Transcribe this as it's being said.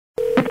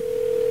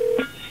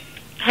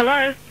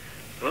Hello?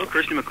 Hello,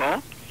 Kirsty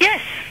MacColl?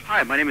 Yes.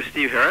 Hi, my name is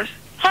Steve Harris.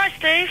 Hi,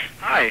 Steve.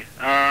 Hi.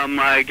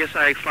 I guess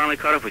I finally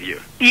caught up with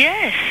you.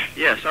 Yes.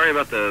 Yeah, sorry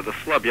about the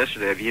flub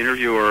yesterday. The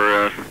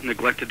interviewer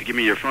neglected to give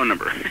me your phone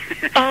number.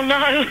 Oh,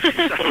 no. So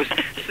I was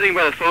sitting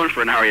by the phone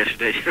for an hour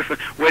yesterday,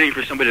 waiting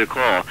for somebody to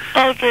call.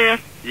 Oh, dear.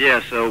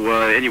 Yeah,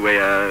 so anyway,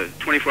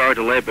 24-hour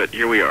delay, but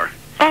here we are.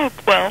 Oh,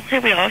 well,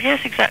 here we are.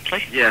 Yes,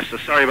 exactly. Yeah, so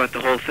sorry about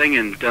the whole thing,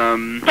 and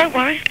don't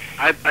worry.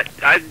 I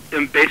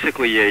am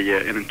basically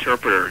an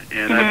interpreter,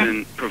 and I've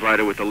been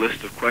provided with a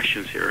list of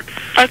questions here.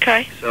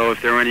 Okay. So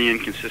if there are any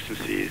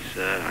inconsistencies,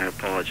 I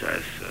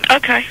apologize.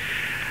 Okay.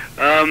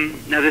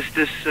 Now this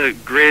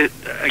great...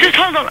 just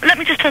hold on. Let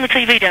me just turn the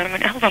TV down a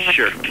minute. Hold on.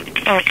 Sure.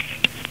 All right.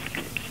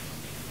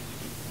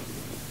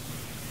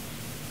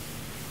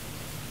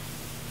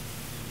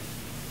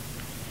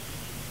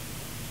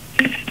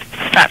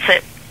 That's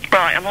it.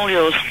 Right, I'm all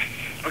yours.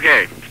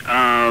 Okay.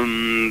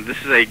 This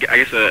is I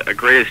guess a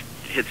greatest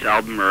hits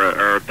album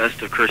or a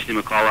best of Kirsty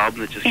MacColl album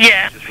that just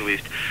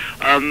released.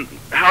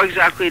 How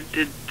exactly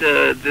did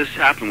this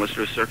happen? What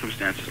sort of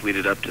circumstances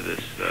leaded up to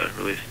this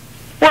release?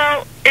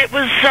 Well, it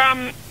was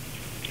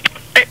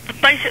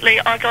basically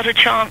I got a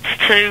chance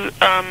to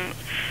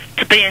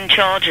be in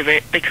charge of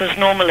it, because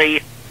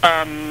normally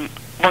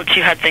once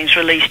you had things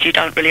released, you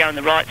don't really own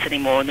the rights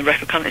anymore, and the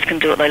record companies can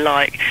do what they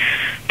like.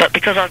 But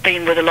because I've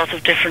been with a lot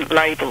of different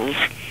labels,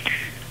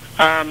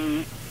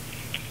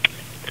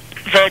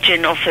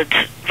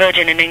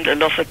 Virgin in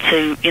England offered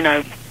to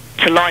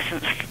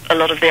license a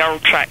lot of the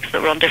old tracks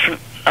that were on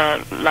different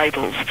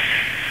labels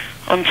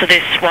onto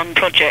this one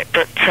project.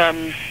 But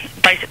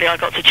basically, I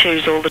got to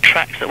choose all the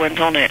tracks that went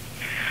on it,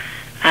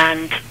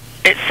 and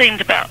it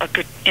seemed about a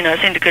good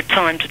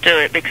time to do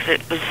it, because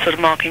it was sort of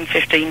marking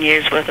 15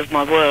 years worth of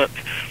my work.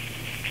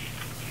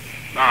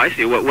 Oh, I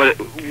see. What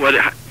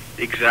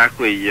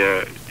exactly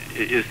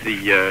is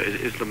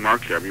the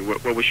mark there? I mean,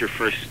 what was your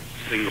first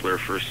single or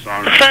first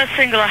song? The first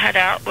single I had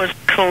out was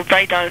called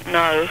 "They Don't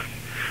Know."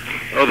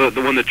 Oh,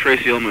 the one that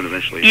Tracy Ullman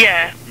eventually.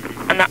 Yeah,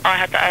 and I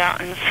had that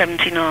out in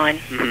 '79.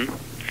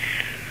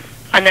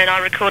 And then I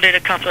recorded a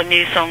couple of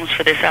new songs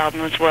for this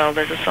album as well.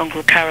 There's a song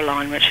called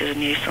 "Caroline," which is a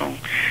new song.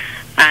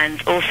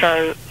 And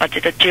also, I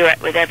did a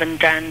duet with Evan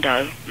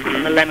Dando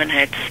from the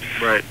Lemonheads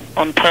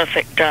on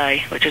 "Perfect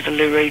Day," which is a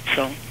Lou Reed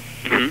song.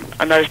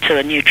 And those two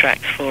are new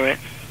tracks for it.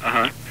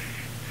 I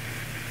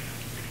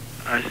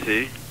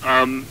see.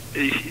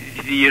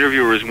 The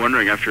interviewer was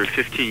wondering, after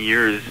 15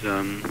 years,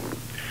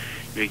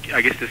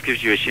 I guess this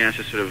gives you a chance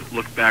to sort of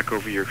look back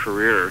over your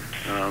career.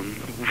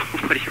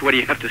 What do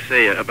you have to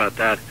say about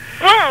that?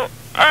 Well,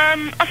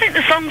 I think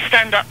the songs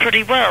stand up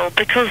pretty well,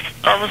 because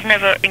I was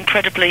never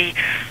incredibly...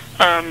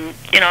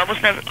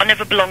 I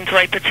never belonged to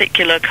a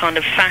particular kind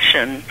of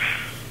fashion.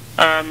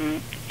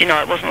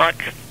 It wasn't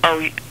like,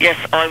 oh yes,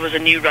 I was a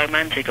new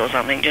romantic or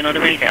something. Do you know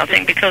what I mean? I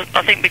think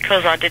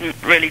because I didn't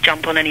really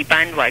jump on any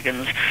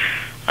bandwagons,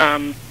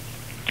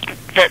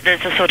 that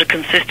there's a sort of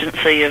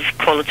consistency of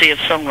quality of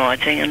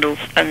songwriting, and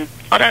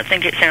I don't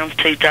think it sounds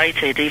too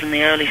dated, even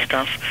the early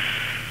stuff.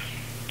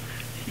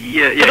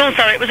 Yeah. But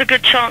also, it was a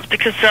good chance,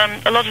 because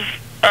a lot of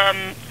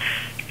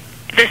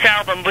this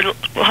album will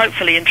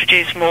hopefully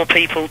introduce more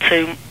people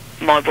to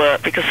my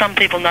work, because some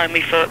people know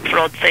me for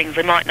odd things.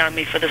 They might know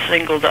me for the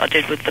single that I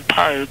did with the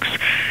Pogues,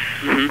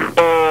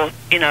 or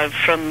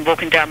from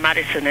Walking Down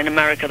Madison in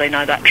America. They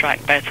know that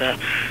track better,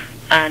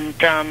 and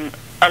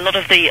a lot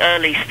of the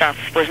early stuff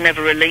was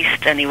never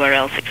released anywhere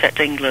else except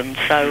England,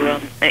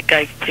 so it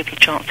gave people a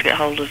chance to get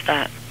hold of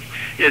that.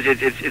 Yes,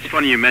 it's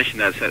funny you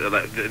mentioned that,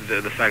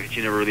 the fact that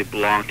you never really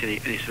belonged to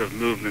any sort of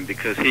movement,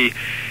 because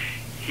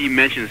he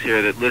mentions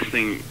here that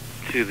listening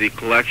to the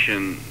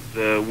collection,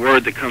 the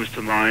word that comes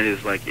to mind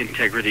is like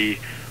integrity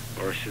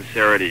or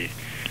sincerity.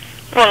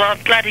 Well,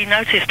 I'm glad he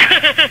noticed.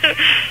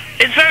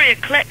 It's very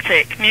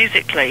eclectic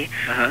musically,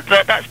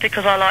 but that's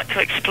because I like to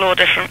explore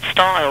different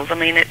styles. I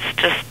mean, it's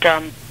just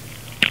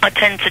I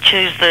tend to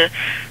choose the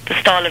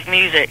style of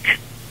music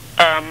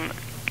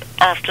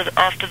after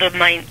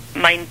the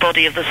main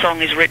body of the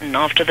song is written.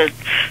 After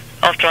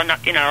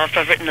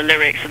I've written the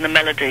lyrics and the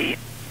melody,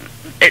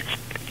 it's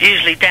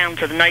usually down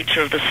to the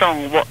nature of the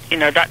song.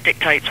 That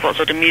dictates what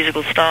sort of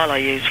musical style I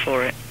use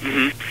for it.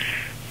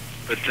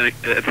 But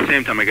at the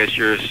same time, I guess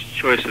your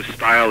choice of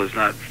style is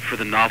not for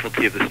the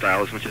novelty of the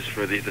style as much as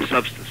for the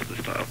substance of the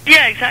style.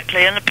 Yeah,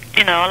 exactly. And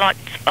I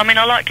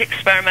like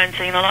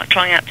experimenting, and I like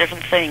trying out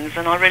different things.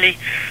 And I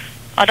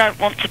don't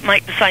want to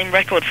make the same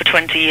record for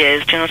 20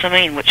 years. Do you know what I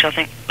mean? Which I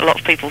think a lot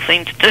of people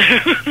seem to do.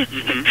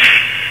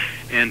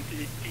 And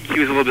he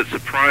was a little bit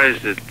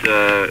surprised at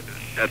the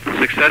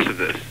success of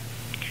this.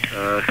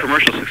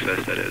 Commercial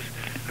success, that is.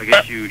 I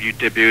guess you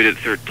debuted at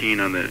 13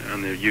 on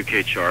the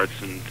UK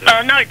charts, and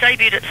no, it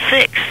debuted at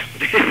 6.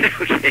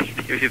 Okay,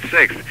 debuted at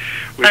 6.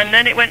 And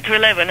then it went to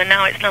 11, and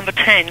now it's number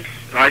 10.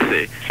 I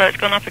see. So it's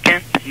gone up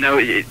again. Now,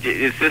 is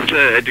this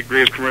a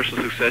degree of commercial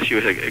success you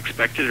had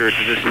expected, or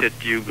did this hit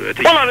you?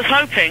 Well, I was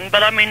hoping,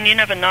 but I mean, you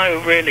never know,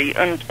 really.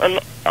 And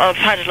I've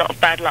had a lot of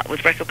bad luck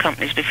with record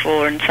companies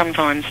before, and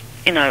sometimes,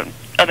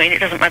 I mean, it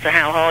doesn't matter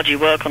how hard you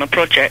work on a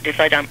project, if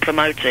they don't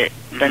promote it,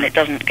 then it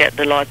doesn't get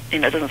the light, you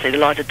know, it doesn't see the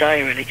light of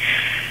day, really.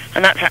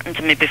 And that's happened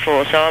to me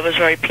before, so I was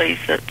very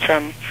pleased that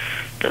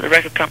that the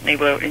record company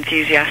were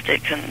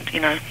enthusiastic and,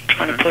 you know,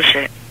 trying to push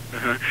it.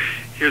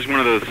 Here's one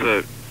of those sort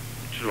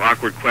of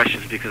awkward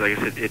questions, because I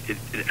guess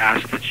it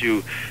asks that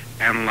you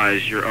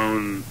analyze your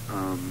own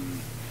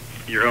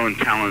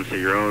talents or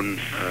your own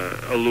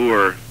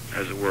allure,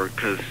 as it were,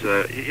 because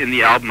in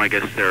the album, I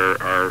guess,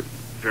 there are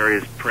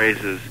various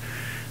praises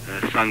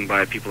sung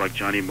by people like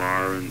Johnny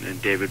Marr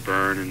and David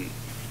Byrne and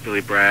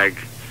Billy Bragg,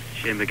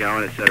 Shane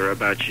MacGowan, etc.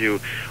 about you.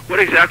 What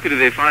exactly do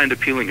they find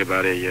appealing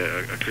about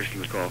a Kirsty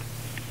MacColl?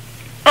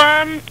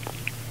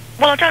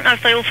 Well, I don't know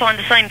if they all find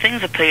the same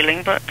things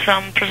appealing, but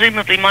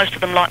presumably most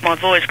of them like my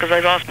voice because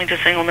they've asked me to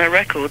sing on their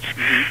records.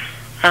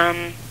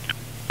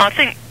 I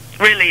think,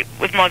 really,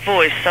 with my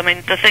voice, I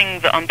mean, the thing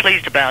that I'm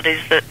pleased about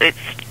is that it's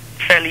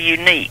fairly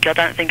unique. I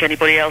don't think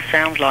anybody else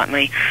sounds like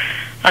me.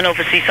 And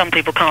obviously some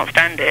people can't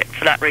stand it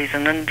for that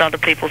reason, and other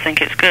people think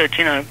it's good,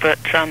 you know, but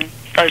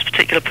those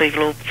particular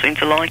people all seem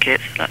to like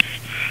it. So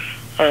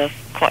that's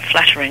quite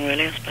flattering,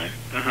 really, I suppose.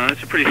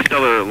 It's a pretty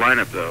stellar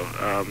lineup, though.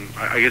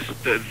 I guess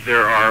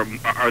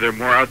are there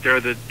more out there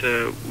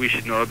that we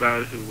should know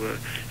about who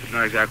have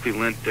not exactly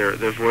lent their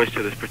voice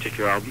to this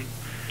particular album?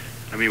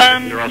 I mean,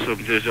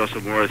 there's also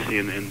Morrissey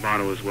and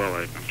Bono as well,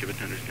 I'm given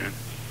to understand.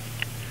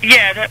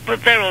 Yeah,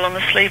 but they're all on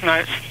the sleeve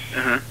notes.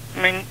 I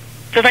mean,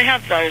 do they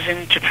have those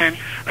in Japan?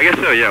 I guess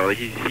so, yeah. Well,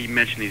 he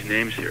mentioned these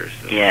names here.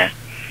 So. Yeah.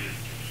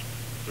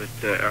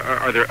 But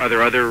are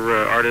there other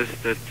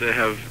artists that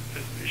have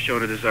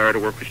shown a desire to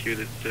work with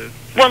you?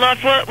 Well,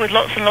 I've worked with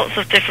lots and lots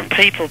of different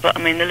people, but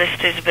I mean, the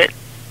list is a bit...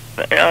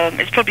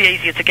 it's probably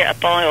easier to get a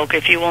biog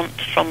if you want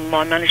from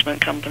my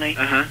management company.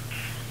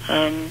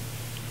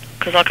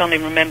 Because I can't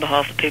even remember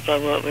half the people I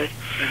work with.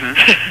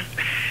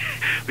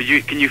 But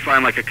can you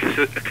find like a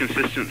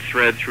consistent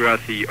thread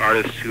throughout the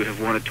artists who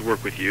have wanted to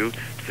work with you?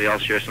 Do they all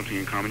share something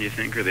in common, you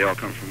think, or they all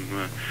come from...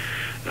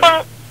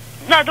 Well,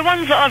 no, the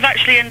ones that I've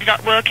actually ended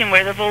up working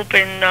with have all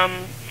been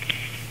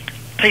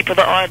people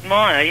that I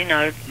admire, you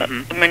know. I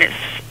mean,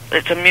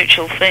 it's a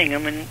mutual thing. I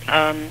mean,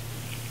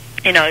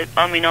 you know,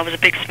 I was a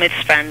big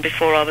Smiths fan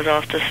before I was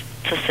asked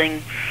to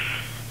sing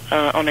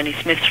on any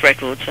Smiths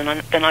records, and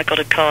then I got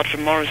a card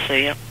from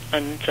Morrissey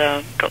and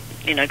got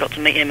to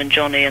meet him and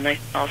Johnny, and they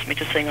asked me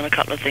to sing on a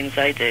couple of things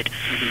they did.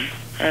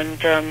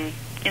 And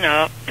you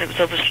know, it was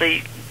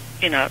obviously,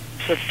 you know,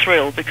 it's a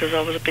thrill because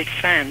I was a big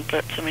fan.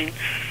 But I mean,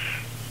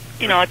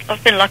 you know,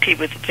 I've been lucky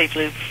with the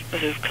people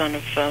who've kind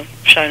of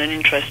shown an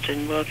interest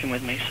in working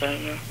with me, so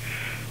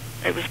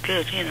it was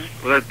good, you know.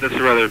 Well, that's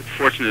a rather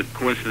fortunate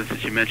coincidence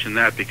that you mentioned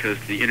that, because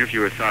the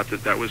interviewer thought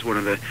that was one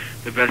of the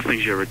best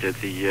things you ever did,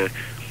 the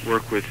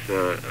work with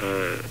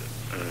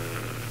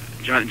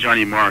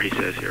Johnny Marr, he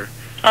says here.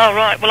 Oh,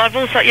 right. Well, I've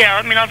also, yeah,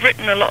 I mean, I've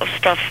written a lot of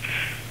stuff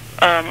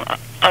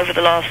over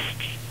the last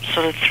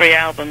sort of 3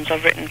 albums.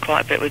 I've written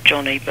quite a bit with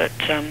Johnny, but,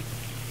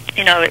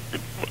 you know,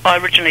 I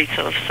originally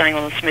sort of sang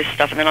on the Smith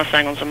stuff, and then I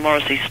sang on some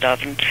Morrissey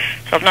stuff, and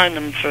so I've known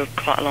them for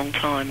quite a long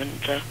time,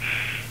 and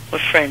we're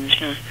friends,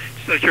 you know.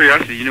 Just out of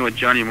curiosity, you know what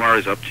Johnny Marr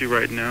is up to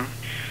right now?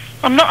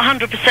 I'm not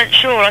 100%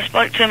 sure. I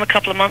spoke to him a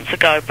couple of months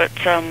ago, but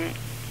I'm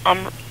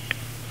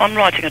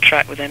writing a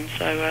track with him,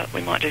 so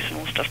we might do some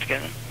more stuff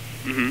together.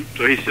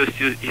 So he's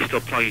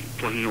still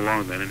plugging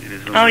along then in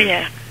his own way.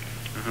 Yeah.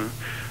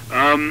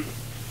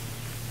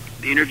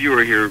 The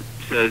interviewer here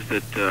says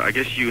that I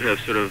guess you have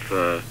sort of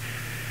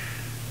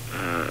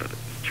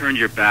turned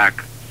your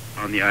back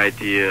on the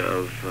idea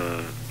of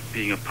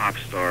being a pop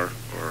star,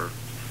 or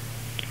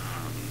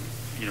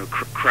you know,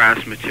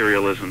 crass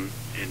materialism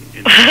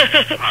in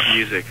pop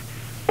music.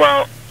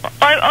 Well,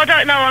 I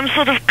don't know. I'm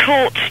sort of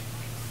caught,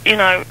 you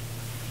know.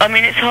 I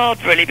mean, it's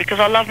hard, really, because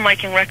I love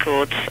making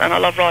records, and I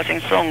love writing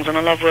songs, and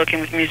I love working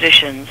with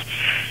musicians.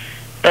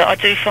 But I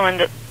do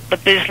find that the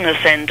business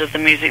end of the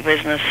music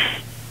business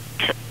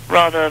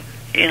rather,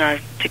 you know,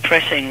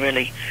 depressing,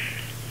 really.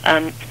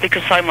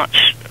 Because so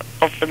much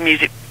of the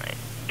music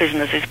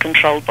business is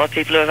controlled by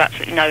people who have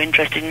absolutely no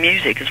interest in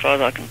music, as far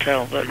as I can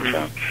tell. But,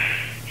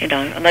 you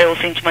know, and they all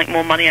seem to make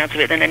more money out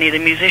of it than any of the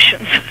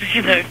musicians,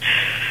 you know.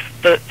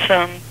 But,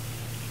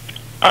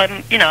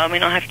 you know, I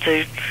mean, I have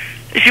to...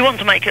 If you want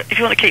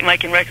to keep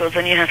making records,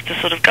 then you have to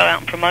sort of go out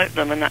and promote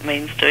them, and that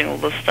means doing all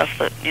the stuff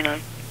that, you know,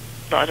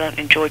 that I don't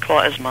enjoy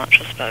quite as much,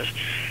 I suppose.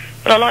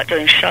 But I like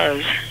doing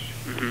shows.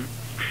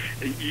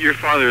 Your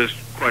father is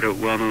quite a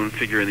well-known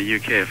figure in the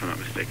UK, if I'm not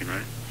mistaken,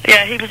 right?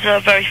 Yeah, he was a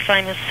very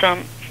famous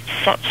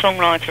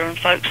songwriter and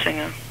folk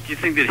singer. Do you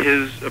think that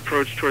his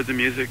approach toward the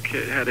music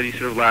had any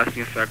sort of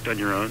lasting effect on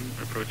your own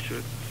approach to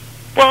it?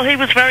 Well, he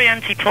was very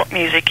anti-pop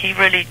music. He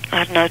really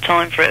had no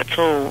time for it at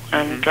all,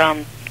 and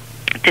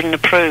didn't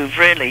approve,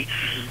 really,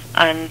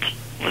 and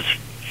was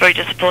very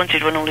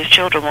disappointed when all his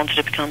children wanted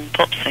to become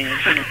pop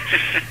singers, you know.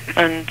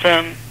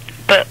 And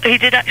but he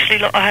did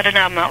actually. I had an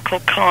album out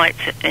called Kite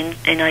in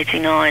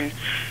 '89,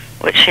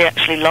 which he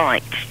actually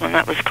liked, and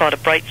that was quite a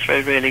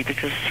breakthrough, really,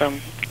 because I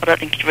don't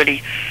think he'd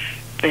really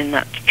been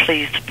that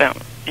pleased about,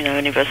 you know,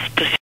 any of us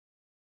pursuing